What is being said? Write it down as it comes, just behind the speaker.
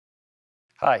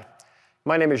Hi,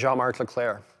 my name is Jean-Marc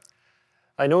Leclerc.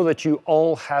 I know that you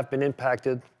all have been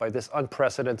impacted by this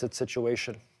unprecedented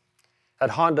situation.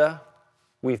 At Honda,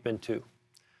 we've been too.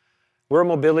 We're a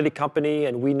mobility company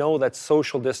and we know that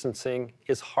social distancing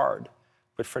is hard,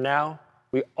 but for now,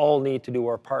 we all need to do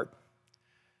our part.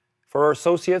 For our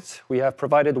associates, we have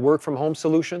provided work-from-home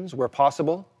solutions where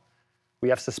possible. We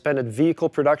have suspended vehicle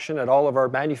production at all of our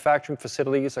manufacturing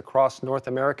facilities across North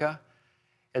America,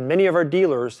 and many of our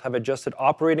dealers have adjusted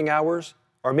operating hours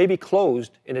or maybe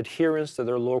closed in adherence to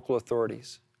their local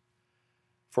authorities.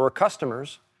 For our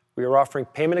customers, we are offering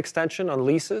payment extension on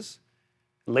leases,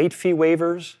 late fee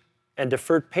waivers, and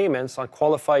deferred payments on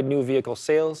qualified new vehicle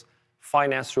sales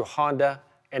financed through Honda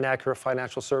and Acura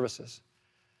Financial Services.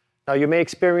 Now, you may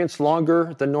experience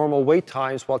longer than normal wait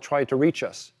times while trying to reach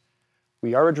us.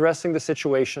 We are addressing the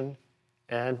situation,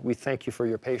 and we thank you for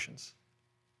your patience.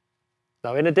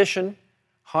 Now, in addition,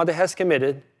 Honda has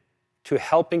committed to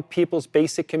helping people's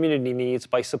basic community needs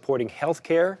by supporting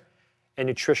healthcare and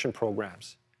nutrition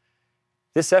programs.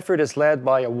 This effort is led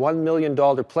by a $1 million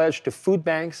pledge to food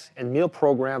banks and meal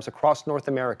programs across North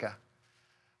America.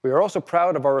 We are also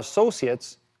proud of our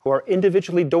associates who are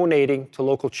individually donating to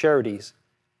local charities,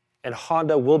 and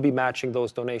Honda will be matching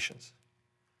those donations.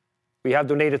 We have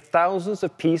donated thousands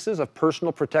of pieces of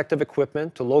personal protective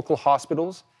equipment to local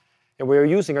hospitals, and we are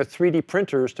using our 3D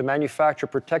printers to manufacture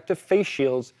protective face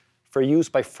shields for use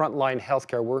by frontline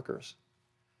healthcare workers.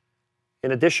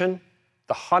 In addition,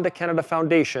 the Honda Canada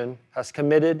Foundation has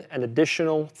committed an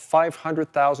additional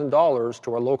 $500,000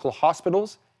 to our local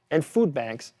hospitals and food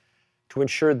banks to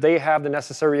ensure they have the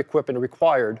necessary equipment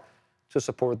required to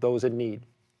support those in need.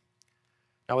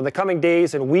 Now, in the coming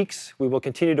days and weeks, we will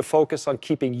continue to focus on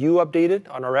keeping you updated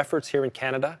on our efforts here in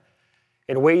Canada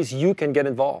in ways you can get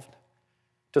involved.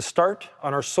 To start,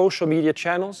 on our social media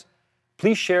channels,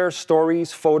 please share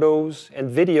stories, photos,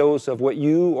 and videos of what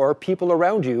you or people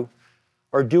around you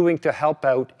are doing to help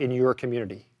out in your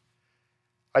community.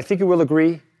 I think you will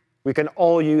agree, we can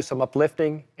all use some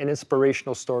uplifting and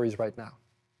inspirational stories right now.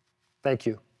 Thank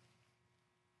you.